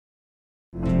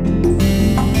Welcome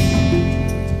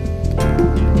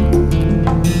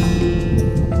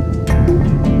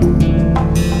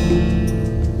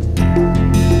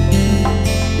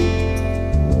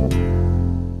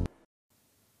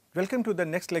to the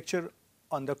next lecture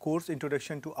on the course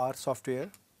Introduction to R Software.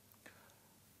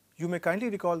 You may kindly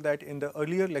recall that in the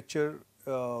earlier lecture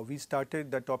we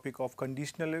started the topic of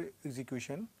conditional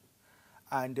execution,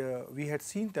 and we had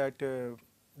seen that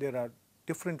there are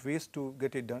different ways to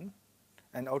get it done,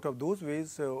 and out of those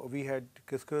ways we had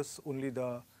discussed only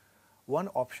the one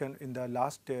option in the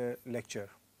last lecture.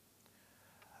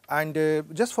 And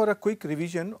just for a quick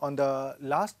revision, on the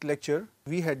last lecture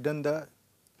we had done the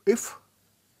if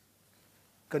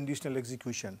conditional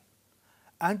execution,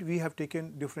 and we have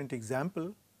taken different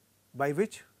example by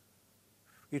which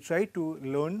we try to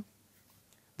learn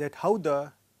that how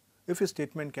the if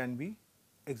statement can be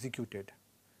executed.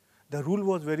 The rule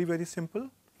was very simple.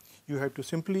 You have to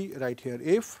simply write here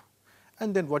if,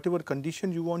 and then whatever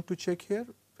condition you want to check here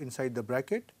inside the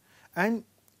bracket, and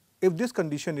if this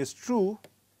condition is true,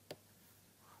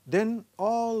 then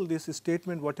all this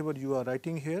statement whatever you are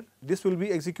writing here, this will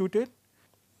be executed.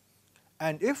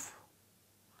 And if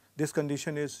this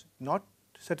condition is not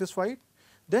satisfied,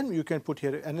 then you can put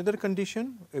here another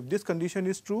condition. If this condition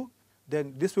is true,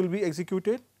 then this will be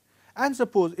executed. And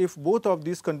suppose if both of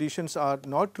these conditions are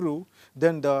not true,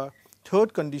 then the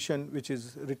third condition which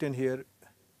is written here,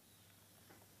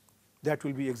 that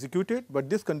will be executed, but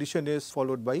this condition is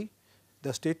followed by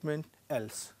the statement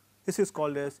else. This is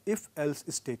called as if else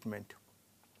statement.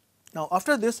 Now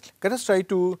after this, let us try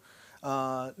to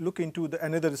look into the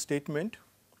another statement.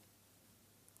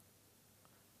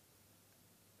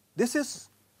 This is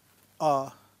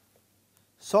a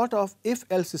sort of if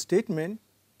else statement,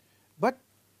 but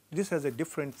this has a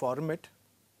different format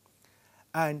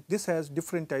and this has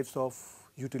different types of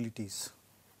utilities.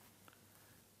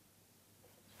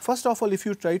 First of all, if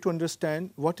you try to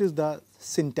understand what is the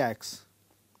syntax,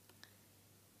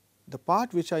 the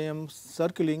part which I am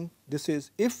circling, this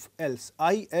is if else,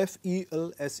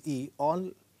 IFELSE,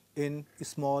 all in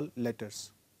small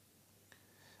letters.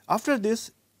 After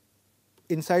this,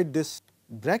 inside this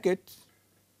bracket,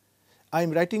 I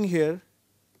am writing here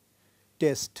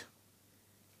test.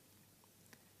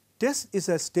 Test is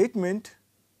a statement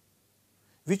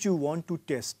which you want to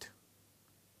test.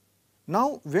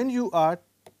 Now when you are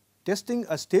testing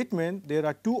a statement, there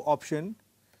are two options.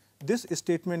 This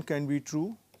statement can be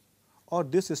true or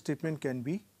this statement can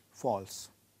be false.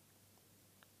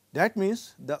 That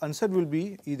means the answer will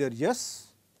be either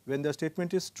yes when the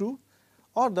statement is true,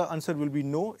 or the answer will be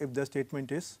no if the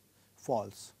statement is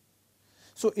false.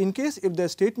 So in case if the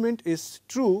statement is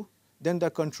true, then the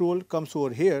control comes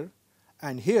over here,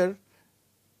 and here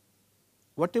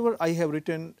whatever I have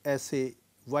written as a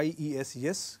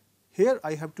yes, here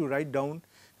I have to write down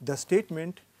the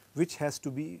statement which has to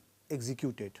be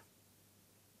executed.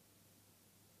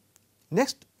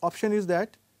 Next option is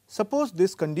that suppose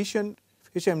this condition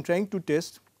which I am trying to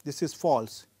test, this is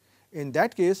false. In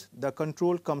that case, the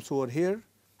control comes over here,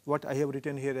 what I have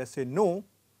written here as a no,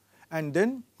 and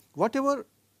then whatever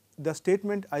the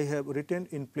statement I have written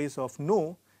in place of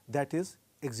no, that is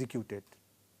executed.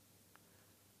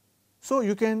 So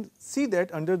you can see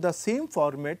that under the same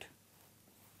format,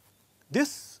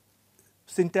 this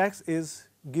syntax is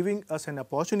giving us an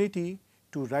opportunity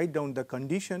to write down the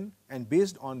condition, and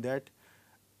based on that,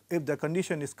 if the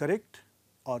condition is correct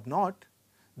or not,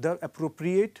 the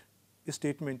appropriate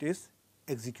statement is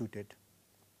executed.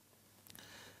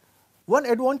 One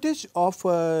advantage of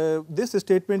this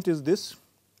statement is this,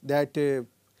 that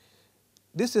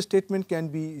this statement can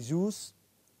be used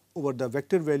over the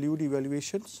vector valued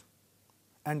evaluations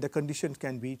and the condition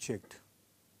can be checked.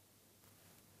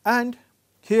 And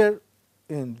here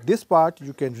in this part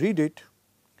you can read it.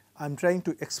 I am trying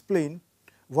to explain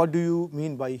what do you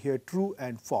mean by here true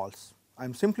and false. I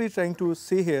am simply trying to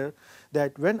say here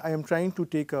that when I am trying to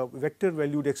take a vector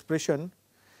valued expression,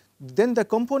 then the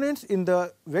components in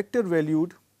the vector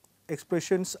valued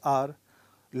expressions are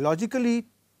logically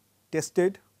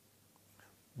tested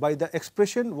by the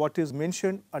expression what is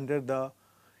mentioned under the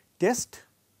test,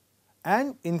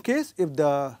 and in case if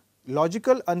the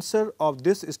logical answer of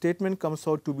this statement comes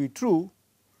out to be true,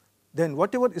 then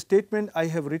whatever statement I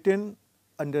have written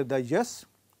under the yes,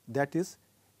 that is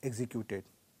executed.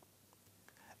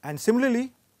 And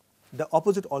similarly, the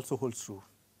opposite also holds true,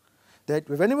 that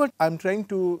whenever I am trying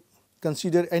to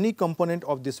consider any component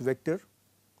of this vector,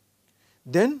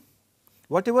 then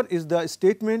whatever is the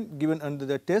statement given under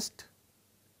the test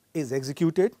is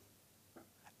executed,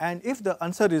 and if the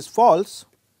answer is false,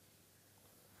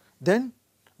 then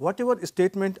whatever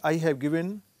statement I have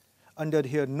given under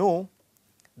here no,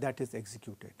 that is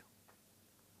executed.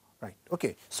 Right.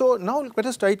 Okay. So now let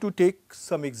us try to take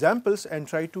some examples and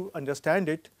try to understand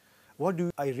it. What do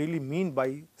I really mean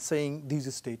by saying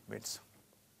these statements?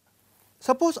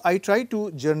 Suppose I try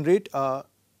to generate a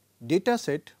data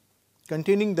set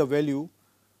containing the value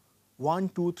 1,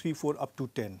 2, 3, 4 up to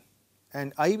 10,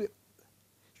 and I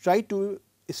try to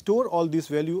store all this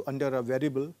value under a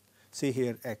variable, say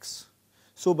here x.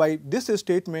 So by this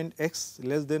statement x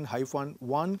less than hyphen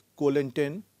 1 colon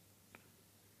 10,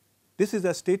 this is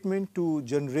a statement to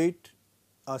generate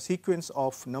a sequence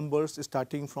of numbers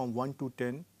starting from 1 to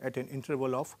 10 at an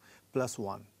interval of plus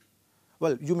 1.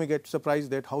 Well, you may get surprised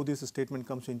that how this statement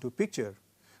comes into picture,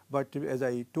 but as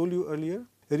I told you earlier,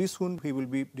 very soon we will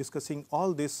be discussing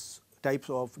all these types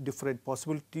of different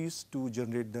possibilities to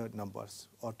generate the numbers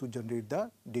or to generate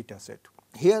the data set.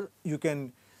 Here you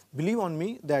can believe on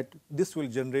me that this will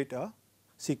generate a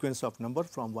sequence of number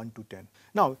from 1 to 10.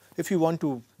 Now, if you want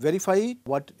to verify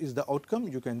what is the outcome,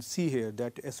 you can see here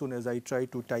that as soon as I try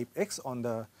to type x on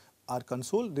the R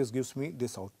console, this gives me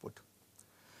this output.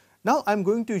 Now, I am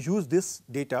going to use this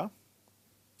data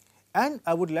and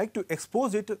I would like to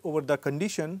expose it over the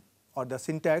condition or the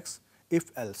syntax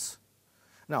if else.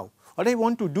 Now, what I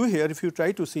want to do here, if you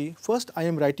try to see, first I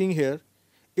am writing here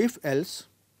if else,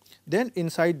 then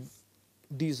inside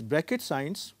these bracket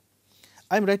signs,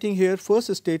 I am writing here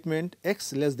first statement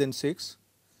x less than 6,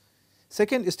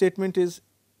 second statement is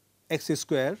x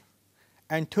square,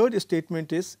 and third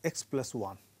statement is x plus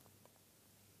 1.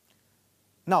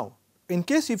 Now, in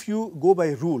case if you go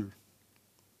by rule,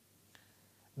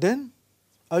 then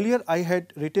earlier I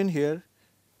had written here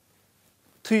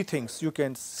three things. You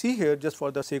can see here, just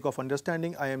for the sake of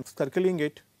understanding, I am circling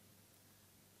it,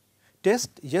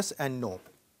 test, yes and no.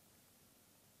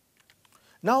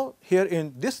 Now, here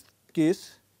in this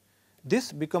case,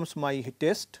 this becomes my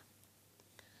test,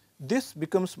 this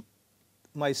becomes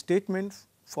my statement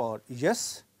for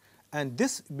yes, and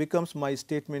this becomes my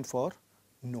statement for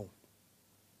no.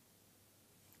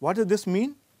 What does this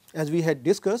mean? As we had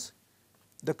discussed,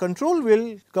 the control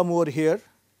will come over here,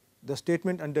 the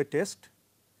statement under test,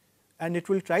 and it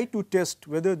will try to test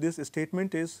whether this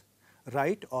statement is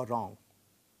right or wrong,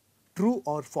 true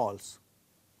or false.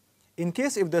 In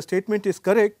case if the statement is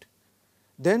correct,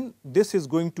 then this is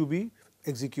going to be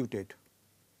executed.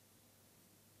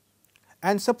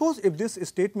 And suppose if this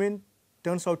statement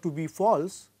turns out to be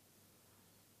false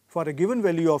for a given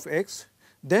value of x,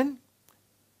 then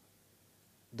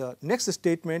the next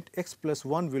statement x plus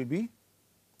 1 will be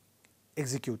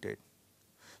executed.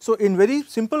 So, in very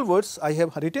simple words, I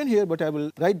have written here, but I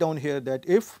will write down here that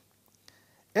if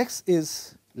x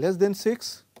is less than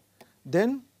 6,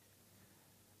 then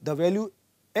the value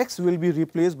x will be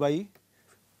replaced by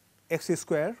x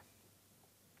square,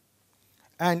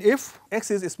 and if x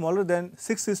is smaller than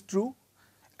 6 is true,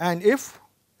 and if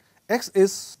x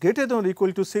is greater than or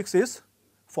equal to 6 is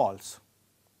false.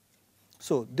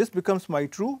 So, this becomes my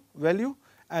true value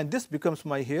and this becomes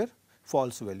my here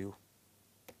false value.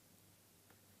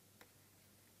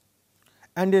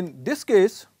 And in this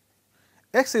case,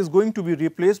 x is going to be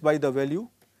replaced by the value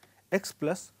x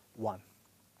plus 1.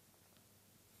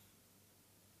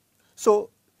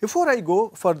 So, before I go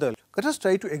further, let us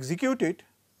try to execute it,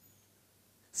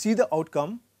 see the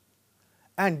outcome,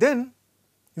 and then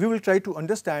we will try to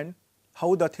understand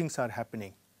how the things are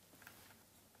happening.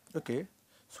 Okay.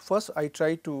 So, first I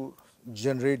try to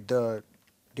generate the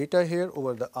data here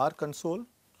over the R console.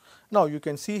 Now, you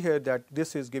can see here that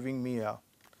this is giving me a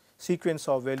sequence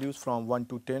of values from 1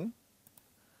 to 10.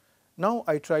 Now,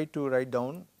 I try to write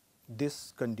down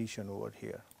this condition over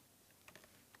here.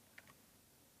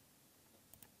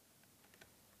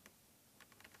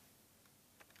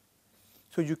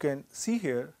 So, you can see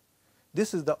here,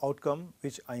 this is the outcome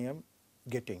which I am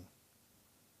getting.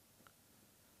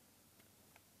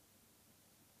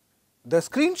 The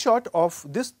screenshot of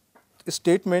this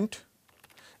statement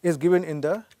is given in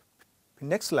the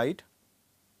next slide,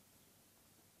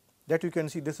 that you can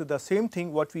see this is the same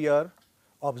thing what we are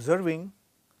observing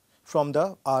from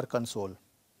the R console.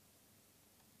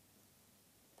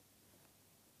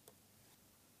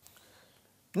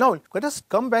 Now, let us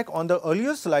come back on the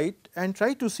earlier slide and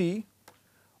try to see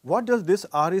what does this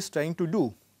R is trying to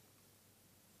do.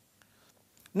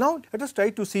 Now, let us try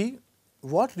to see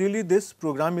what really this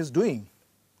program is doing.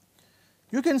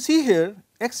 You can see here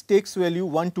x takes value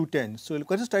 1 to 10. So,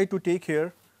 let us try to take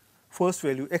here first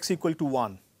value x equal to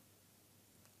 1.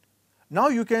 Now,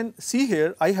 you can see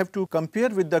here I have to compare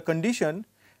with the condition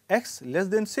x less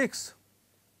than 6.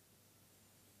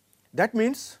 That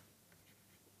means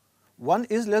 1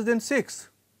 is less than 6.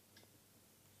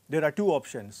 There are two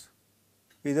options.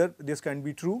 either this can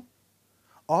be true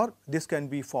or this can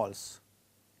be false.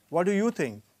 What do you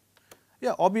think?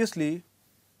 Yeah, obviously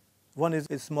 1 is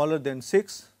smaller than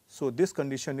 6, so this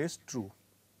condition is true.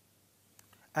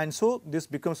 And so this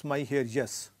becomes my here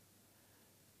yes.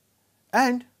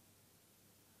 And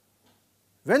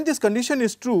when this condition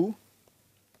is true,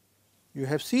 you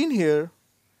have seen here,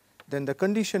 then the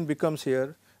condition becomes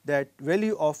here that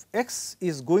value of x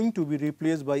is going to be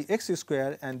replaced by x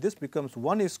square, and this becomes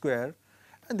 1 square,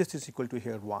 and this is equal to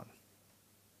here 1.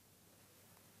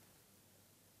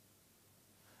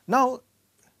 Now,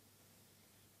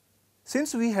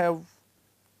 since we have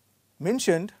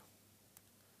mentioned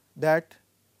that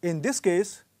in this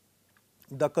case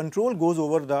the control goes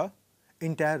over the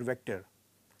entire vector.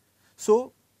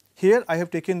 So, here I have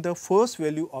taken the first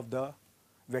value of the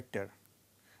vector.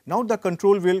 Now, the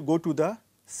control will go to the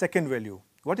second value.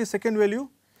 What is second value?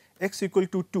 X equal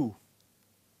to 2.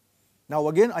 Now,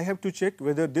 again I have to check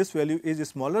whether this value is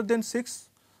smaller than 6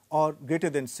 or greater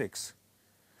than 6.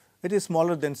 It is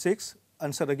smaller than 6,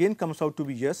 answer again comes out to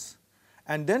be yes,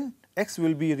 and then x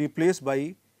will be replaced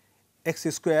by x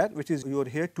square, which is your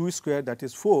here 2 square, that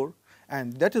is 4,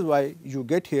 and that is why you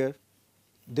get here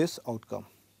this outcome.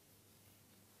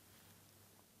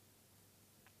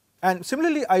 And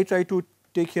similarly, I try to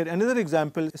take here another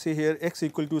example, say here x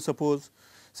equal to, suppose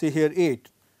say here 8.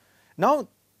 Now,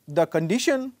 the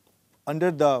condition under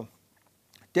the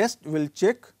test will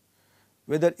check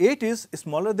whether 8 is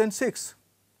smaller than 6.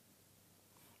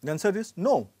 The answer is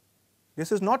no,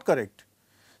 this is not correct.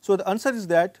 So, the answer is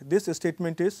that this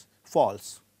statement is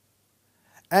false.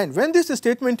 And when this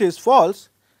statement is false,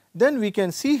 then we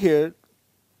can see here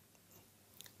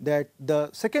that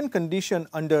the second condition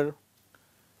under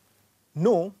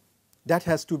no, that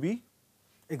has to be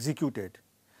executed.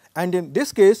 And in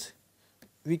this case,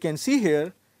 we can see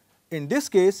here, in this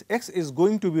case x is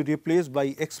going to be replaced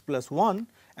by x plus 1,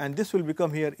 and this will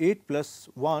become here 8 plus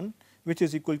 1, which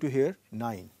is equal to here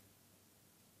 9.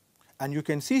 And you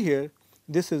can see here,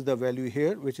 this is the value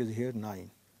here, which is here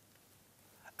 9.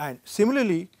 And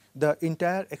similarly, the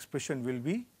entire expression will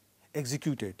be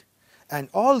executed. And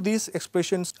all these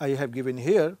expressions I have given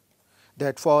here,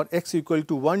 that for x equal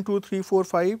to 1, 2, 3, 4,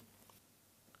 5,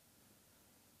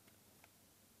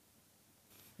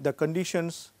 the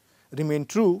conditions remain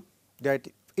true, that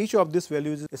each of these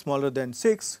values is smaller than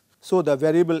 6. So, the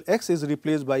variable x is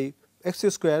replaced by x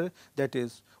square, that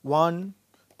is 1,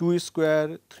 2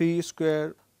 square, 3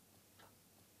 square,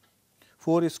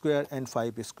 4 square and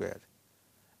 5 square.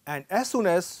 And as soon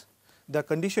as the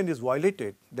condition is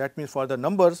violated, that means for the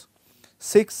numbers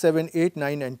 6, 7, 8,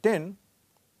 9 and 10,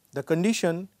 the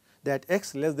condition that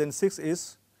x less than 6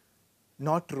 is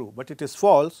not true, but it is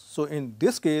false. So, in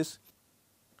this case,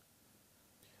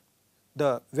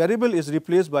 the variable is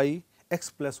replaced by x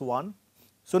plus 1.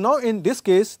 So, now in this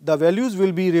case, the values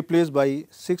will be replaced by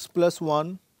 6 plus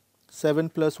 1, 7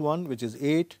 plus 1, which is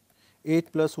 8,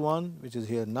 8 plus 1, which is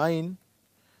here 9,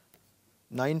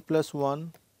 9 plus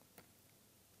 1,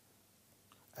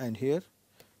 and here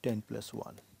 10 plus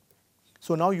 1.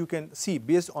 So, now you can see,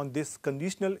 based on this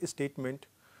conditional statement,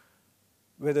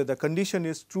 whether the condition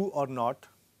is true or not,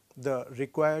 the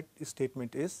required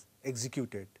statement is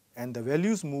executed and the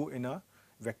values move in a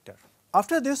vector.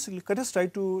 After this, let us try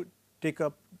to take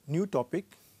up new topic,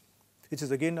 which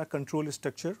is again a control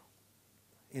structure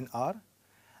in R,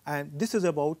 and this is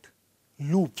about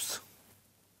loops.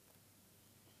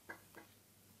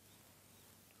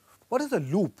 What is a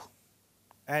loop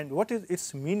and what is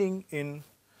its meaning in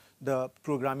the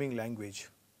programming language?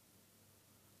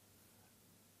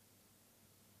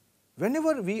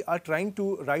 Whenever we are trying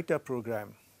to write a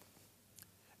program,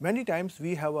 many times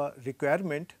we have a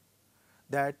requirement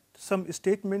that some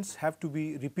statements have to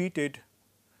be repeated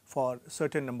for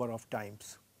certain number of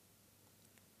times.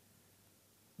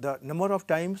 The number of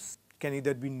times can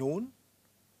either be known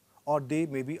or they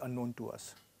may be unknown to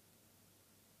us.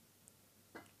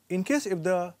 In case if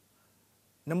the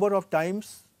number of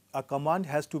times a command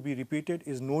has to be repeated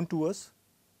is known to us,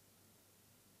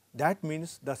 that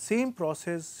means the same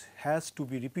process has to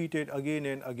be repeated again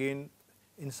and again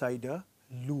inside a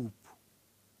loop.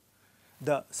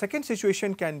 The second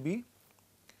situation can be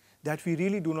that we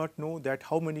really do not know that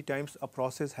how many times a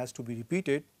process has to be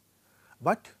repeated,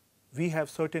 but we have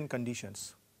certain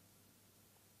conditions.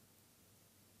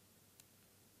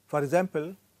 For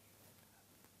example,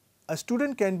 a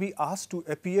student can be asked to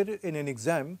appear in an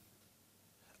exam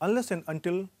unless and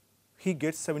until he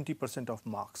gets 70% of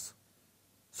marks.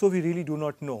 So, we really do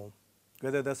not know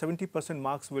whether the 70%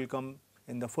 marks will come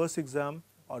in the first exam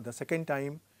or the second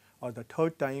time or the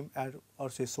third time or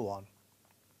say so on.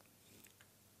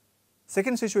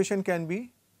 Second situation can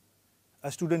be a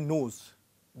student knows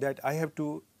that I have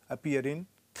to appear in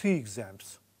 3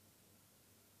 exams.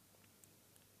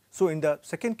 So, in the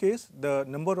second case the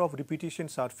number of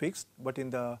repetitions are fixed, but in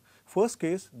the first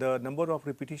case the number of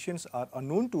repetitions are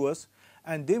unknown to us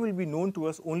and they will be known to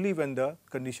us only when the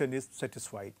condition is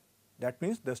satisfied. That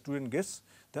means the student gets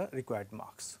the required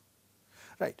marks.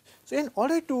 Right. So, in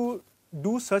order to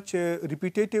do such a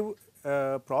repetitive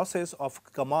process of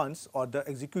commands or the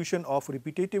execution of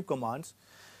repetitive commands,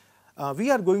 we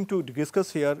are going to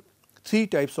discuss here 3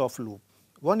 types of loop.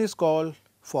 One is called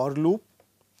for loop,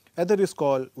 other is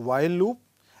called while loop,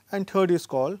 and third is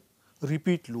called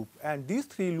repeat loop, and these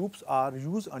 3 loops are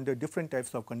used under different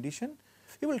types of condition.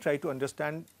 We will try to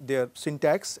understand their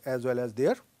syntax as well as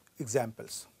their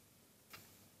examples.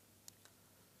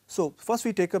 So, first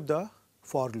we take up the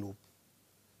for loop.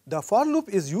 The for loop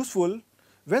is useful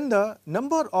when the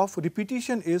number of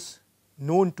repetition is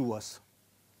known to us.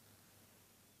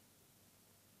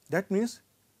 That means,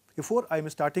 before I am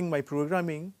starting my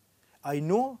programming, I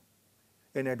know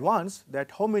in advance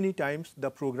that how many times the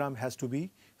program has to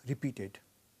be repeated.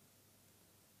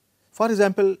 For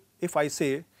example, if I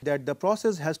say that the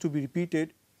process has to be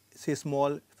repeated say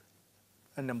small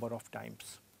a number of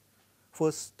times,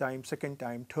 first time, second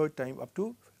time, third time up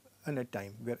to n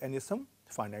time, where n is some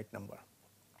finite number.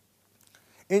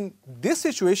 In this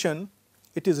situation,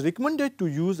 it is recommended to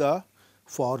use a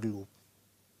for loop.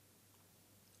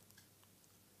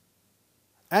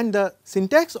 And the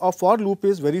syntax of for loop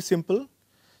is very simple.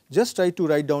 Just try to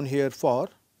write down here for,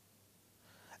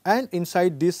 and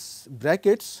inside these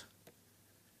brackets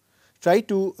try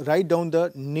to write down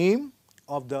the name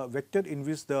of the vector in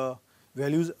which the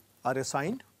values are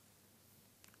assigned,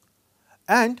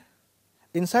 and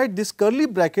inside this curly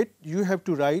bracket you have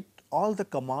to write all the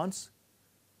commands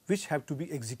which have to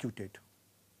be executed.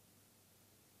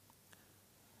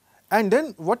 And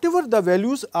then whatever the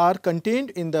values are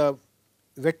contained in the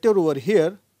vector over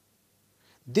here,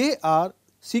 they are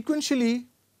sequentially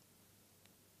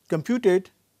computed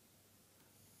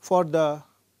for the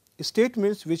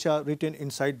statements which are written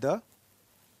inside the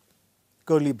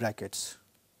curly brackets,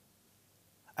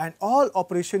 and all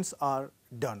operations are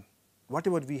done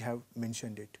whatever we have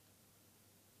mentioned it.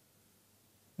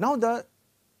 Now the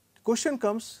question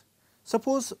comes,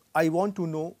 suppose I want to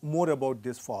know more about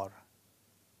this for,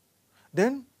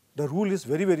 then the rule is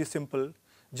very simple.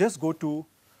 Just go to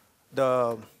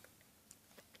the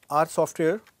R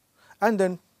software and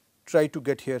then try to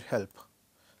get here help.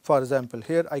 For example,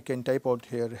 here I can type out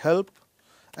here help,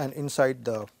 and inside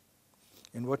the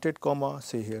inverted comma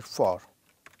say here for,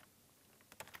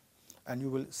 and you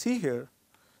will see here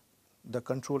the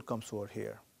control comes over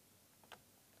here.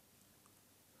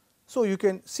 So, you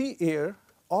can see here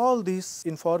all this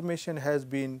information has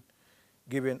been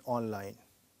given online,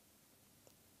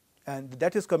 and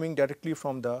that is coming directly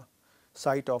from the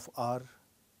site of our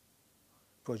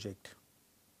project.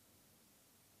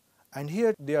 And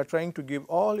here they are trying to give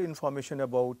all information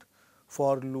about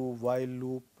for loop, while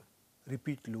loop,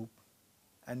 repeat loop,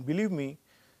 and believe me,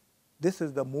 this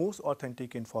is the most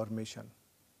authentic information.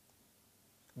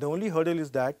 The only hurdle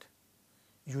is that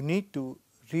you need to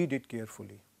read it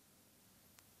carefully.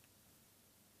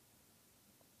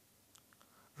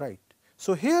 Right.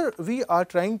 So, here we are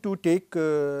trying to take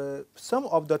some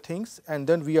of the things and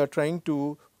then we are trying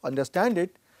to understand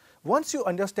it. Once you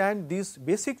understand this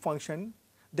basic function,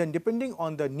 then depending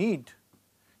on the need,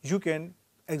 you can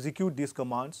execute these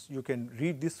commands, you can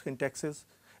read these syntaxes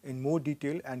in more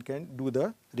detail and can do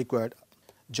the required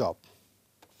job.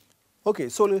 Okay,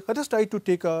 so let us try to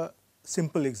take a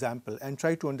simple example and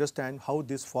try to understand how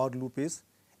this for loop is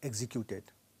executed.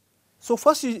 So,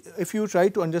 first if you try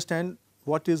to understand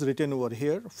what is written over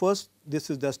here, first this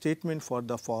is the statement for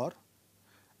the for,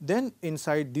 then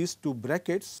inside these 2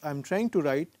 brackets I am trying to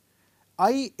write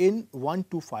I in 1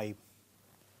 to 5.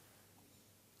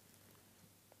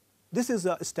 This is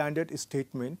a standard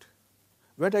statement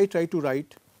where I try to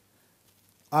write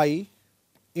I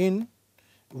in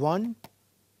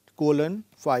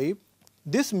 1:5.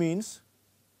 This means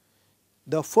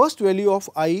the first value of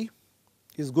I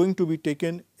is going to be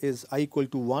taken is I equal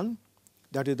to 1,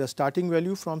 that is the starting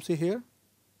value from say here.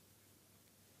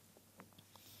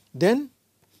 Then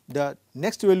the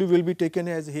next value will be taken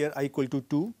as here I equal to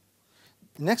 2,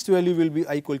 next value will be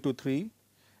I equal to 3,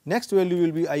 next value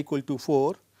will be I equal to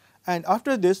 4, and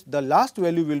after this the last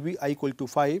value will be I equal to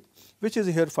 5, which is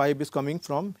here 5 is coming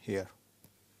from here.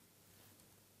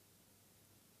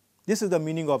 This is the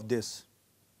meaning of this.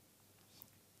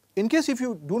 In case if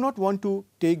you do not want to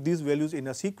take these values in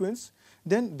a sequence,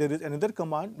 then there is another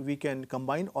command, we can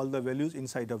combine all the values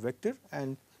inside a vector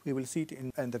and We will see it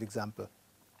in another example.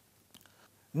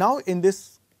 Now in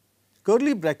this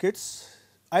curly brackets,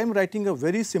 I am writing a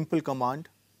very simple command,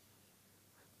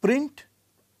 print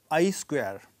I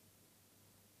square.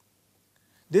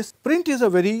 This print is a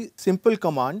very simple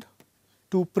command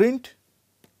to print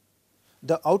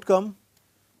the outcome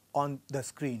on the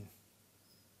screen.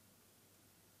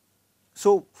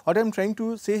 So what I am trying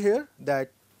to say here,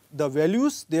 that the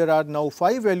values, there are now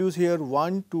 5 values here,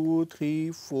 1, 2,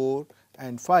 3, 4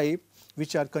 and 5,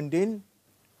 which are contained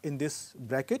in this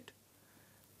bracket.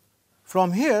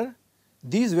 From here,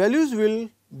 these values will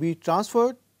be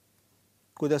transferred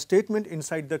to the statement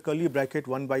inside the curly bracket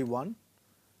one by one,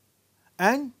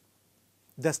 and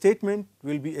the statement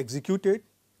will be executed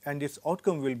and its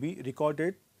outcome will be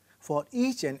recorded for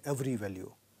each and every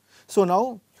value. So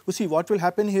now you see what will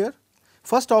happen here.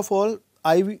 First of all,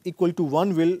 I equal to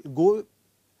 1 will go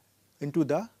into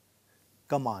the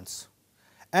commands,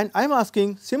 and I am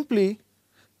asking simply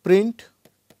print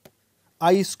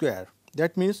I square,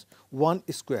 that means 1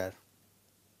 square.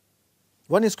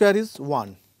 1 square is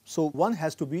 1, so 1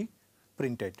 has to be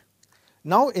printed.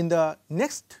 Now in the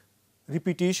next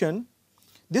repetition,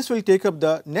 this will take up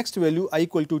the next value I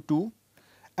equal to 2,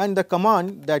 and the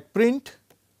command that print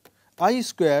I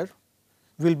square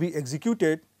will be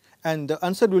executed, and the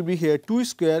answer will be here 2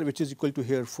 square, which is equal to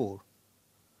here 4.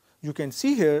 You can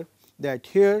see here that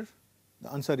here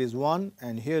the answer is 1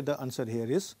 and here the answer here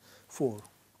is 4.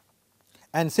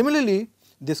 And similarly,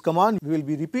 this command will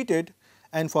be repeated,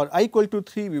 and for I equal to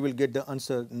 3 we will get the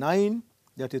answer 9,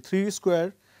 that is 3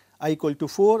 square. I equal to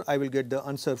 4, I will get the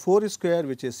answer 4 square,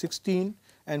 which is 16,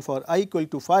 and for I equal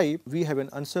to 5 we have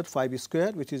an answer 5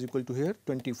 square, which is equal to here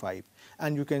 25.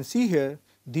 And you can see here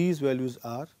these values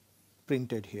are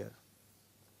printed here.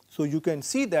 So you can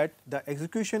see that the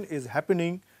execution is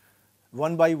happening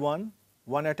one by one,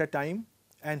 one at a time,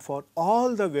 and for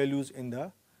all the values in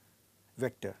the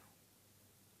vector.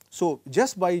 So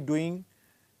just by doing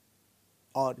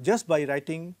or just by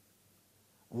writing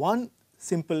one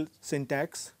simple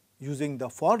syntax using the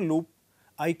for loop,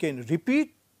 I can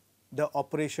repeat the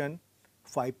operation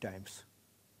 5 times.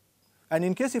 And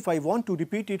in case if I want to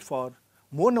repeat it for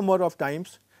more number of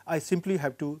times, I simply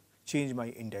have to change my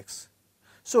index.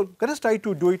 So let us try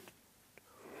to do it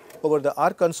over the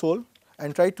R console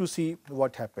and try to see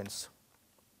what happens.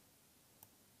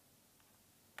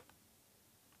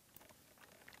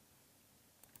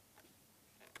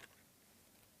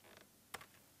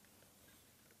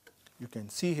 You can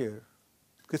see here,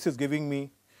 this is giving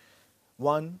me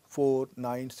 1, 4,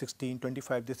 9, 16,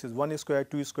 25, this is 1 square,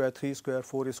 2 square, 3 square,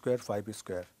 4 square, 5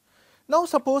 square. Now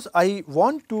suppose I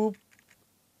want to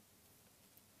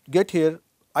get here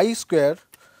I square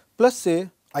plus say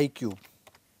I cube.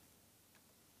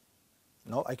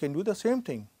 Now I can do the same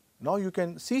thing. Now you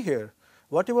can see here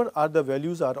whatever are the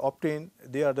values are obtained,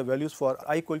 they are the values for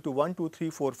I equal to 1, 2, 3,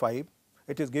 4, 5.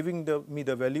 It is giving me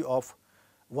the value of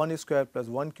 1 square plus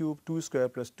 1 cube, 2 square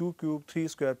plus 2 cube, 3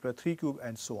 square plus 3 cube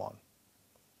and so on.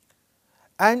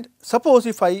 And suppose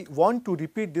if I want to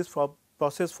repeat this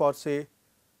process for say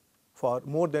for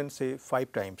more than say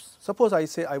 5 times. Suppose I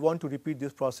say I want to repeat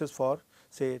this process for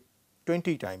say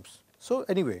 20 times. So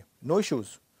anyway, no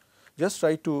issues. Just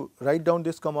try to write down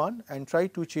this command and try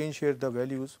to change here the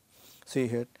values, say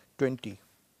here 20.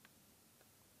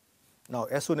 Now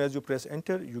as soon as you press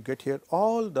enter, you get here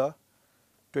all the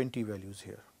 20 values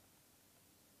here.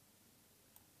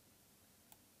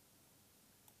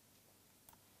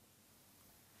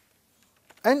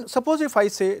 And suppose if I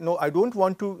say no, I do not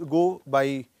want to go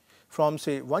by from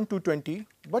say 1 to 20,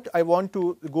 but I want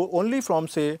to go only from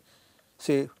say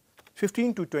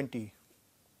 15 to 20.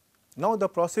 Now the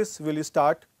process will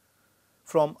start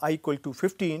from I equal to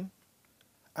 15,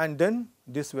 and then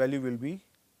this value will be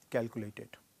calculated.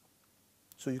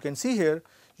 So you can see here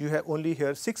you have only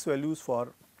here 6 values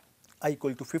for I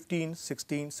equal to 15,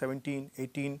 16, 17,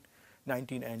 18,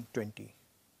 19 and 20.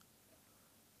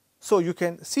 So you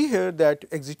can see here that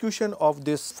execution of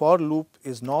this for loop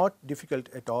is not difficult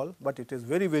at all, but it is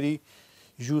very, very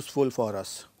useful for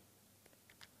us.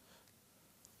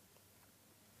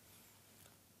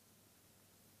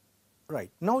 Right.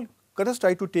 Now let us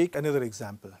try to take another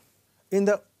example. In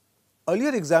the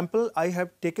earlier example, I have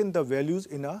taken the values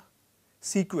in a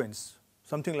sequence,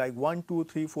 something like 1, 2,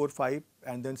 3, 4, 5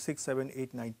 and then 6, 7,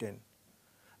 8, 9, 10.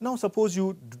 Now suppose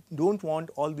you do not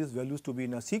want all these values to be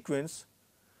in a sequence,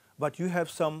 but you have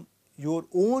some your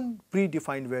own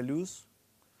predefined values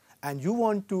and you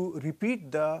want to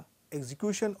repeat the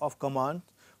execution of command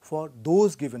for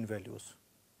those given values.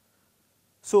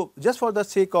 So just for the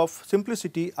sake of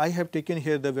simplicity, I have taken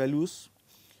here the values,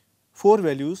 4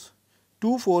 values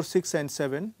 2, 4, 6 and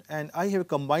 7, and I have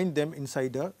combined them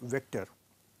inside a vector.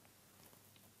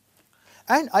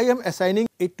 And I am assigning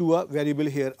it to a variable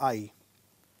here I.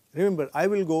 Remember, I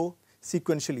will go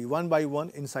sequentially one by one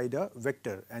inside a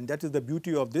vector, and that is the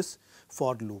beauty of this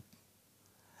for loop.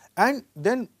 And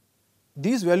then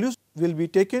these values will be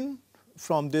taken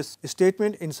from this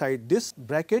statement inside this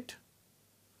bracket,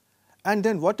 and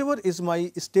then whatever is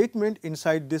my statement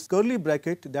inside this curly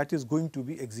bracket, that is going to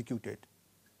be executed.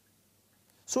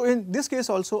 So in this case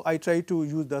also I try to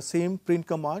use the same print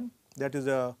command, that is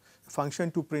a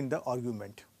function to print the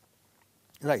argument.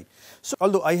 Right. So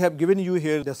although I have given you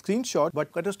here the screenshot, but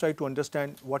let us try to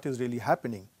understand what is really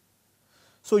happening.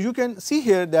 So you can see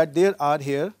here that there are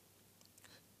here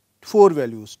 4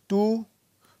 values, 2,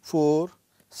 4,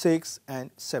 6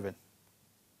 and 7.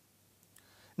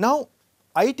 Now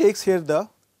I takes here the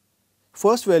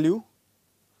first value,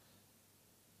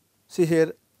 see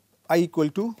here I equal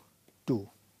to 2,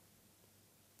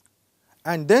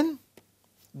 and then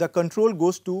the control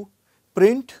goes to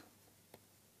print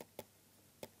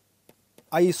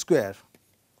I square,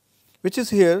 which is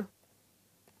here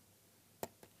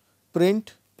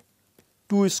print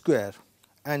 2 square,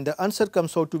 and the answer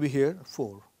comes out to be here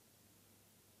 4.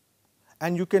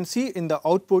 And you can see in the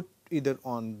output either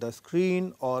on the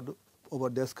screen or over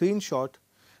the screenshot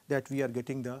that we are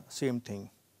getting the same thing.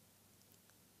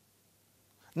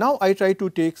 Now I try to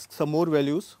take some more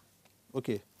values.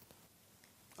 Okay.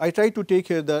 I try to take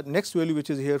here the next value, which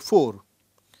is here 4.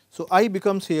 So I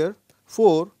becomes here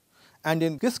 4, and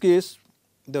in this case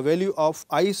the value of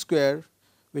I square,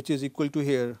 which is equal to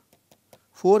here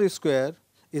 4 square,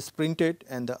 is printed,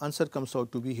 and the answer comes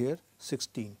out to be here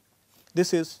 16.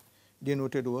 This is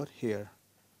denoted over here,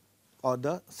 or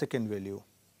the second value.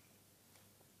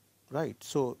 Right.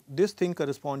 So this thing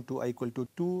corresponds to I equal to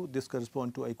 2, this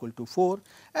corresponds to I equal to 4,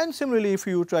 and similarly if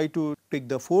you try to pick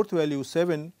the fourth value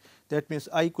 7, that means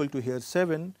I equal to here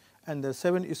 7, and the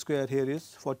 7 square here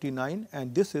is 49,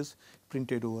 and this is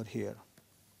printed over here.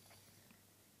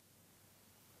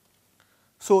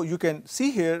 So you can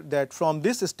see here that from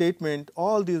this statement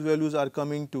all these values are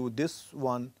coming to this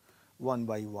one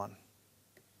by one,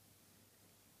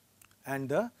 and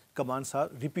the commands are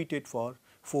repeated for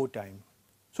 4 times.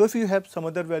 So if you have some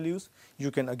other values, you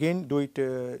can again do it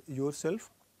yourself,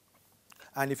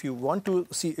 and if you want to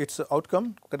see its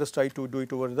outcome, let us try to do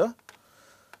it over the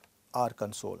R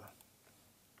console.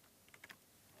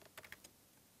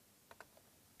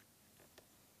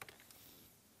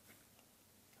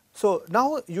 So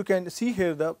now you can see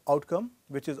here the outcome,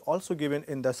 which is also given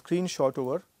in the screenshot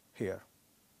over here.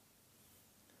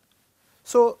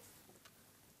 So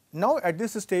now at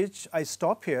this stage I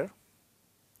stop here,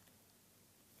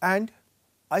 and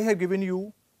I have given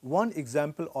you one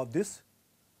example of this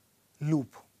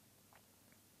loop.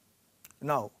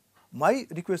 Now my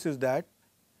request is that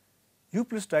you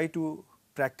please try to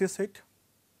practice it,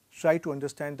 try to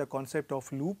understand the concept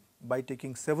of loop by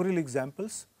taking several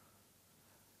examples,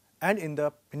 and in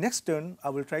the next turn I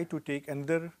will try to take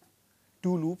another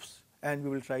 2 loops and we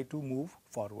will try to move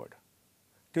forward.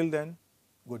 Till then,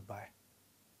 goodbye.